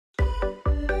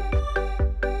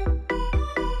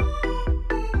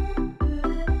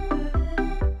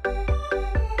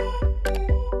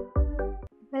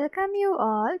welcome you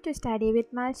all to Study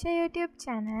with Malsha YouTube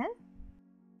channel.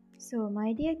 So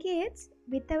my dear kids,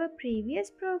 with our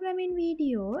previous programming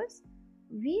videos,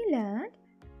 we learned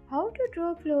how to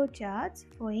draw flowcharts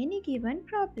for any given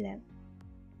problem.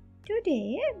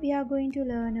 Today we are going to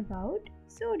learn about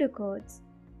pseudocodes.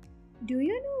 Do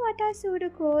you know what are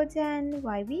pseudocodes and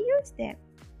why we use them?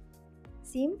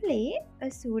 Simply, a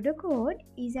pseudocode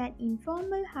is an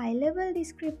informal high-level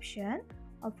description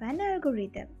of an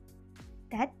algorithm.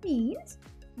 That means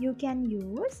you can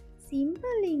use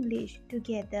simple English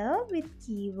together with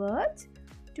keywords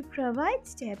to provide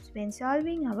steps when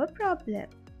solving our problem.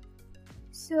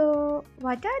 So,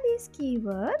 what are these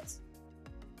keywords?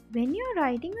 When you are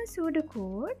writing a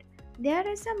pseudocode, there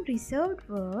are some reserved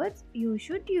words you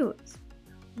should use.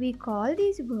 We call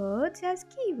these words as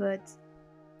keywords.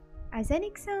 As an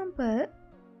example,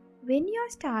 when you are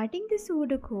starting the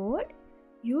pseudocode,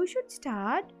 you should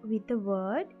start with the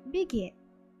word begin.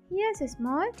 Here's a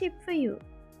small tip for you.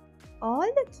 All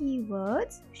the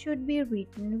keywords should be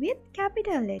written with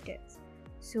capital letters.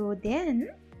 So then,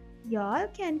 y'all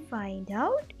can find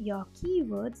out your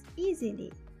keywords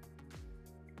easily.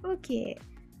 Okay,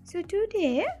 so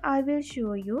today I will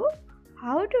show you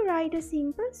how to write a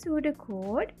simple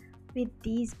pseudocode with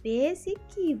these basic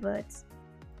keywords.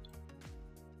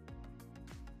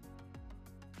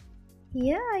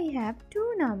 Here I have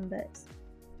two numbers,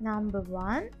 number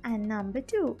 1 and number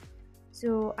 2.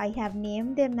 So I have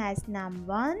named them as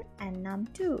num1 and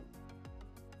num2.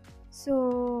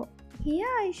 So here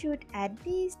I should add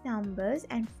these numbers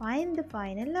and find the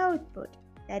final output.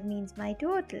 That means my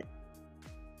total.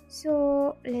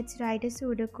 So let's write a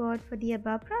pseudocode for the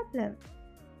above problem.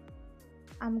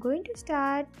 I'm going to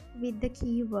start with the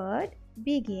keyword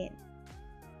begin.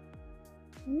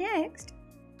 Next,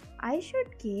 I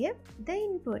should give the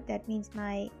input, that means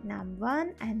my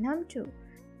num1 and num2.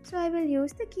 So I will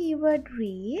use the keyword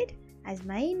read as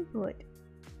my input.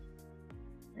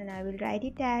 And I will write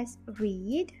it as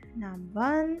read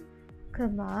num1,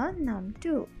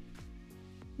 num2.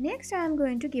 Next I am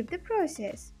going to give the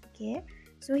process. Okay,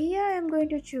 so here I am going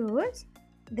to choose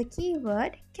the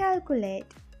keyword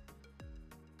calculate.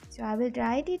 So I will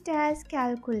write it as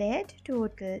calculate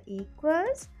total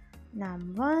equals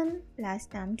num1 plus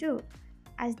num2.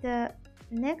 As the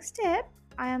next step,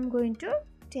 I am going to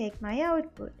take my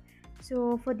output.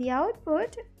 So for the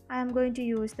output, I am going to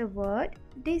use the word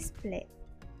display.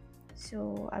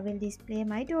 So I will display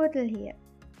my total here.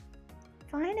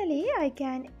 Finally, I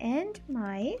can end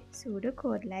my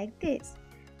pseudocode like this.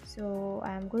 So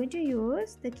I am going to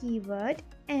use the keyword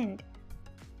end.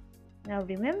 Now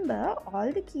remember,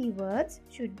 all the keywords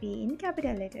should be in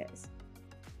capital letters.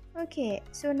 Okay,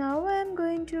 so now I am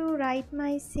going to write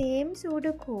my same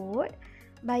pseudocode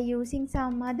by using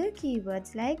some other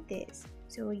keywords like this.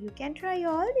 So you can try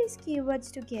all these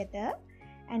keywords together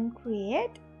and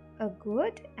create a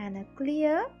good and a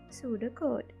clear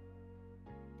pseudocode.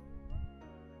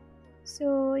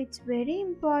 So it's very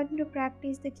important to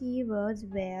practice the keywords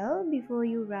well before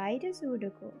you write a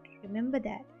pseudocode. Remember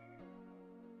that.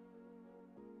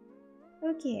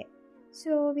 Okay.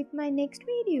 So with my next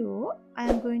video, I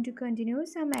am going to continue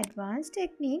some advanced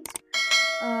techniques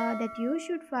that you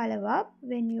should follow up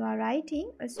when you are writing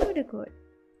a pseudocode.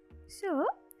 So,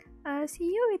 see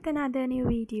you with another new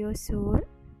video soon.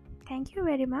 Thank you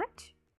very much.